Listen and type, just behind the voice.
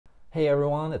Hey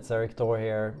everyone, it's Eric Thor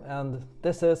here, and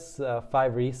this is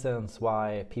 5 reasons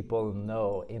why people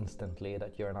know instantly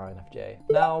that you're an INFJ.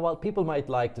 Now, while people might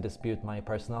like to dispute my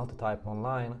personality type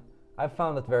online, I've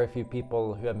found that very few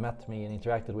people who have met me and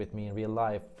interacted with me in real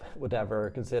life would ever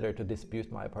consider to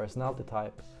dispute my personality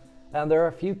type. And there are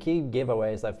a few key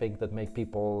giveaways I think that make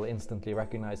people instantly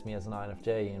recognize me as an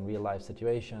INFJ in real life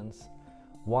situations.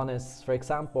 One is, for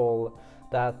example,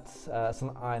 that as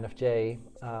an INFJ,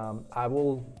 I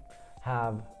will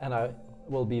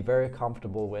be very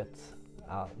comfortable with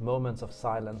moments of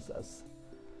silences.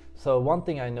 So one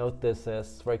thing I notice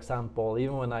is, for example,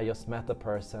 even when I just met a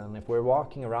person, if we're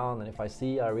walking around and if I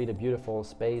see a really beautiful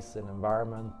space in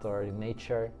environment or in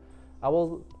nature, I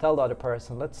will tell the other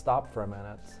person, let's stop for a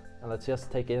minute and let's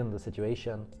just take in the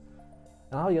situation.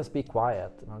 And I'll just be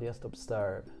quiet and I'll just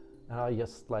observe and I'll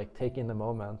just like take in the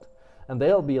moment. And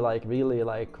they'll be like really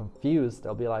like confused.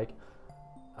 They'll be like,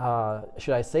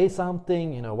 should I say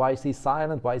something? You know, why is he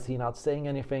silent? Why is he not saying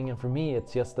anything? And for me,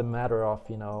 it's just a matter of,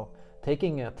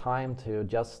 taking a time to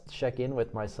just check in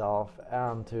with myself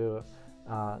and to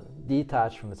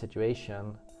detach from the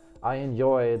situation. I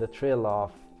enjoy the thrill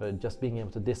of just being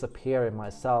able to disappear in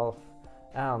myself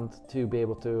and to be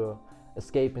able to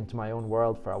escape into my own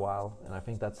world for a while. And I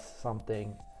think that's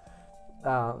something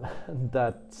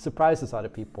that surprises other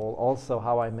people. Also,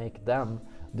 how I make them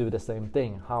do the same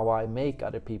thing, how I make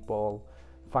other people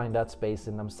find that space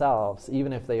in themselves,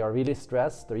 even if they are really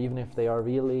stressed or even if they are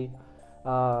really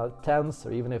tense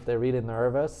or even if they're really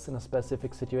nervous in a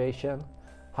specific situation,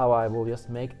 how I will just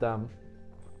make them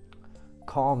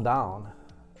calm down.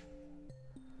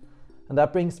 And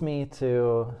that brings me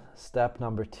to step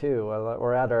number 2, or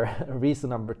rather reason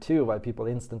number 2 why people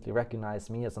instantly recognize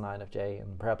me as an INFJ,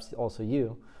 and perhaps also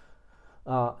you.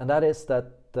 And that is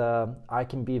that I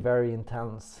can be very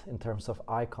intense in terms of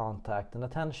eye contact and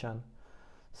attention.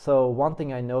 So one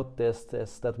thing I noticed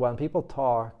is that when people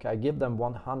talk, I give them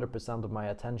 100% of my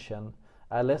attention.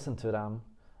 I listen to them.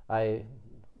 I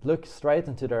look straight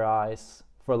into their eyes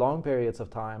for long periods of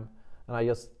time, and I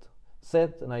just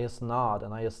sit and I just nod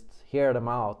and I just hear them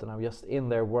out and I'm just in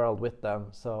their world with them.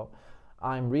 So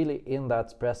I'm really in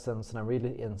that presence and I'm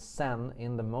really in zen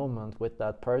in the moment with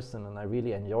that person, and I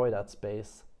really enjoy that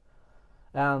space.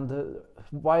 And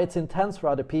why it's intense for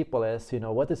other people is,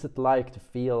 what is it like to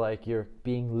feel like you're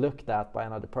being looked at by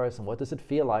another person? What does it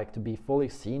feel like to be fully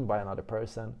seen by another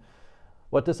person?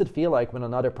 What does it feel like when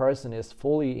another person is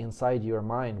fully inside your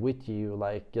mind with you,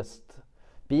 like just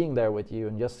being there with you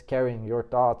and just carrying your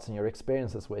thoughts and your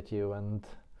experiences with you? And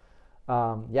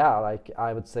like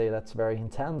I would say that's very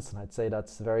intense, and I'd say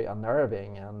that's very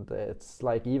unnerving, and it's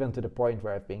like even to the point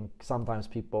where I think sometimes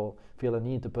people feel a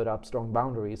need to put up strong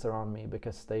boundaries around me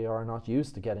because they are not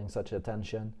used to getting such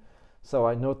attention. So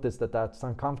I noticed that that's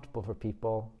uncomfortable for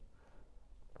people.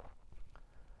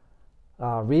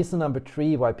 Reason number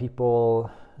 3 why people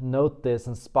notice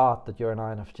and spot that you're an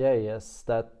INFJ is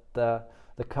that the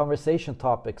conversation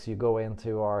topics you go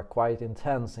into are quite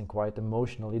intense and quite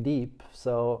emotionally deep.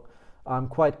 So I'm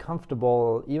quite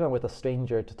comfortable, even with a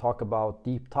stranger, to talk about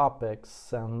deep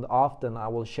topics, and often I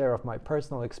will share of my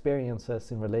personal experiences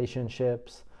in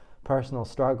relationships, personal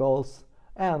struggles,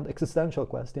 and existential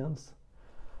questions.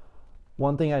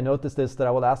 One thing I noticed is that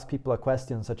I will ask people a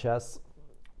question such as,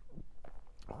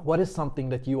 what is something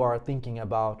that you are thinking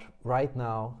about right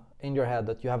now in your head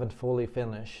that you haven't fully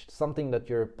finished? Something that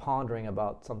you're pondering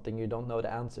about, something you don't know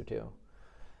the answer to.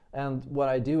 And what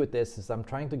I do with this is I'm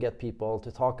trying to get people to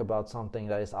talk about something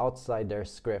that is outside their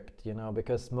script,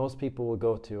 because most people will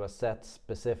go to a set,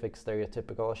 specific,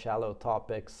 stereotypical, shallow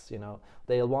topics.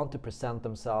 They'll want to present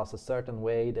themselves a certain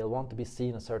way, they'll want to be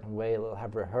seen a certain way, they'll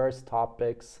have rehearsed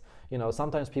topics.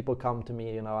 Sometimes people come to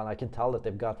me, and I can tell that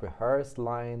they've got rehearsed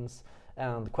lines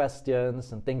and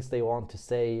questions and things they want to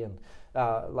say, and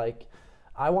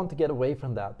I want to get away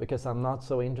from that because I'm not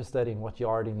so interested in what you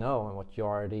already know and what you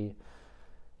already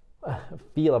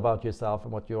feel about yourself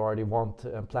and what you already want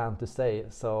and plan to say.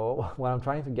 So what I'm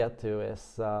trying to get to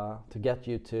is to get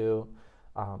you to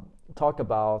talk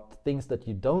about things that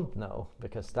you don't know,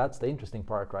 because that's the interesting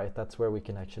part, right? That's where we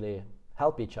can actually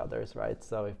help each other, right?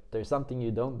 So if there's something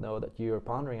you don't know that you're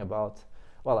pondering about,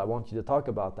 well, I want you to talk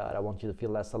about that. I want you to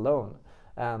feel less alone,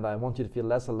 and I want you to feel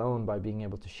less alone by being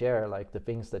able to share like the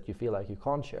things that you feel like you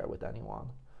can't share with anyone.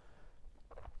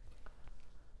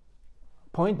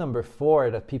 Point number 4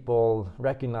 that people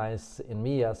recognize in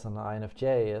me as an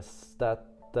INFJ is that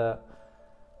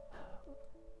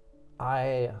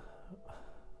I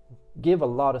give a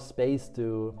lot of space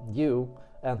to you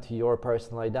and to your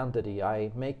personal identity.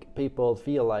 I make people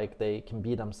feel like they can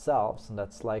be themselves, and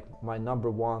that's like my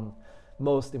number one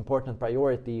most important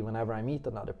priority whenever I meet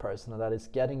another person, and that is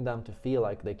getting them to feel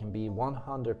like they can be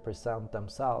 100%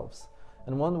 themselves.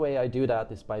 And one way I do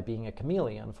that is by being a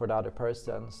chameleon for the other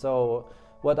person. So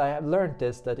what I have learned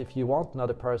is that if you want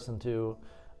another person to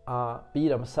be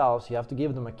themselves, you have to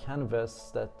give them a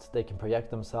canvas that they can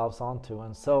project themselves onto.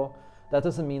 And so that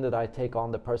doesn't mean that I take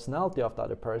on the personality of the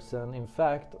other person. In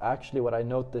fact, actually what I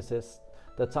notice is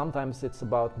that sometimes it's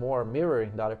about more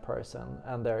mirroring the other person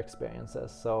and their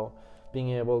experiences. So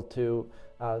being able to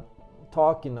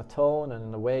talk in a tone and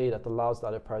in a way that allows the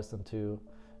other person to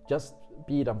just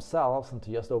be themselves and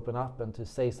to just open up and to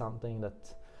say something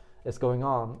that is going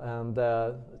on, and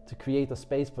to create a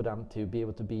space for them to be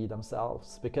able to be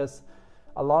themselves. Because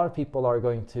a lot of people are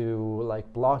going to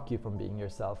like block you from being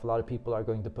yourself. A lot of people are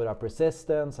going to put up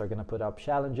resistance, are going to put up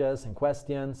challenges and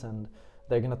questions, and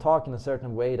they're going to talk in a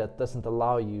certain way that doesn't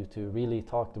allow you to really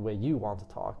talk the way you want to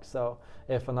talk. So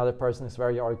if another person is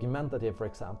very argumentative, for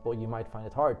example, you might find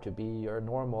it hard to be your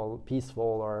normal, peaceful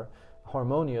or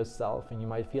harmonious self, and you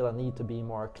might feel a need to be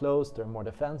more closed or more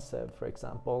defensive, for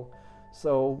example.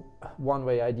 So one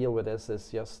way I deal with this is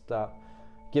just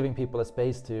giving people a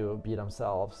space to be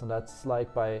themselves, and that's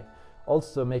like by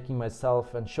also making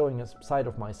myself and showing a side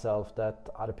of myself that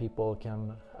other people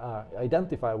can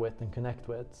identify with and connect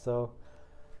with. So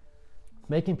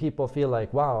making people feel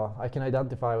like, wow, I can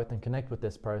identify with and connect with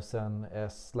this person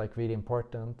is like really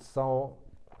important. So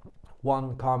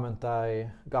one comment I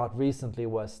got recently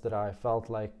was that I felt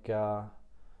like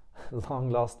long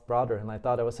lost brother, and I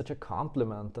thought it was such a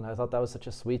compliment, and I thought that was such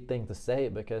a sweet thing to say,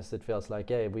 because it feels like,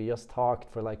 hey, we just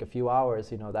talked for like a few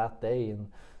hours, you know, that day, and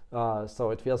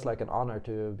so it feels like an honor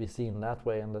to be seen that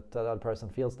way, and that other person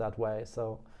feels that way.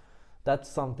 So that's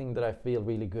something that I feel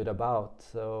really good about.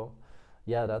 So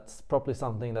yeah, that's probably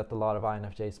something that a lot of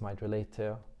INFJs might relate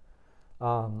to.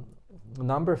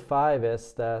 Number 5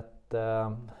 is that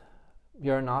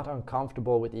you're not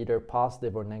uncomfortable with either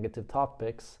positive or negative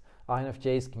topics.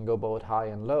 INFJs can go both high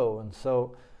and low, and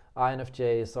so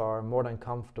INFJs are more than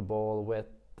comfortable with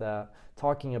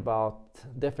talking about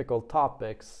difficult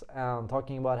topics and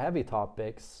talking about heavy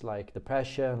topics like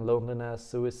depression, loneliness,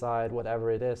 suicide,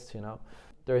 whatever it is, you know.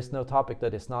 There is no topic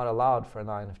that is not allowed for an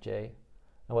INFJ.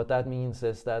 And what that means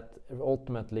is that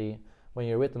ultimately, when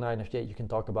you're with an INFJ, you can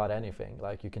talk about anything.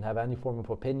 Like, you can have any form of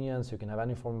opinions, you can have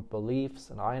any form of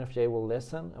beliefs, and INFJ will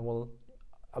listen and will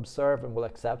observe and will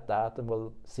accept that and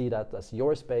will see that as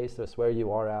your space, as where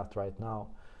you are at right now,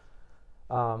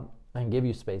 and give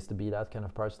you space to be that kind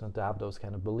of person and to have those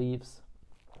kind of beliefs.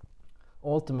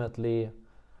 Ultimately,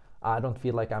 I don't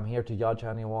feel like I'm here to judge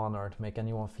anyone or to make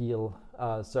anyone feel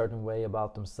a certain way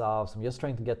about themselves. I'm just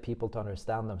trying to get people to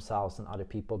understand themselves and other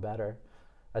people better.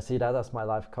 I see that as my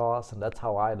life cause, and that's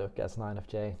how I look as an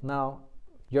INFJ. Now,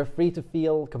 you're free to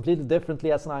feel completely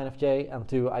differently as an INFJ and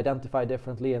to identify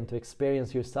differently and to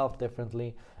experience yourself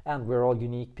differently. And we're all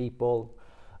unique people.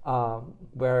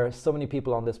 We're so many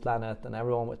people on this planet, and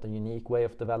everyone with a unique way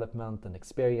of development and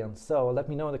experience. So let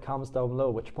me know in the comments down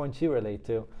below which points you relate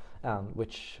to and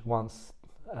which ones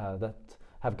that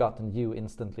have gotten you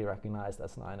instantly recognized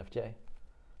as an INFJ.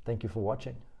 Thank you for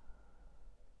watching.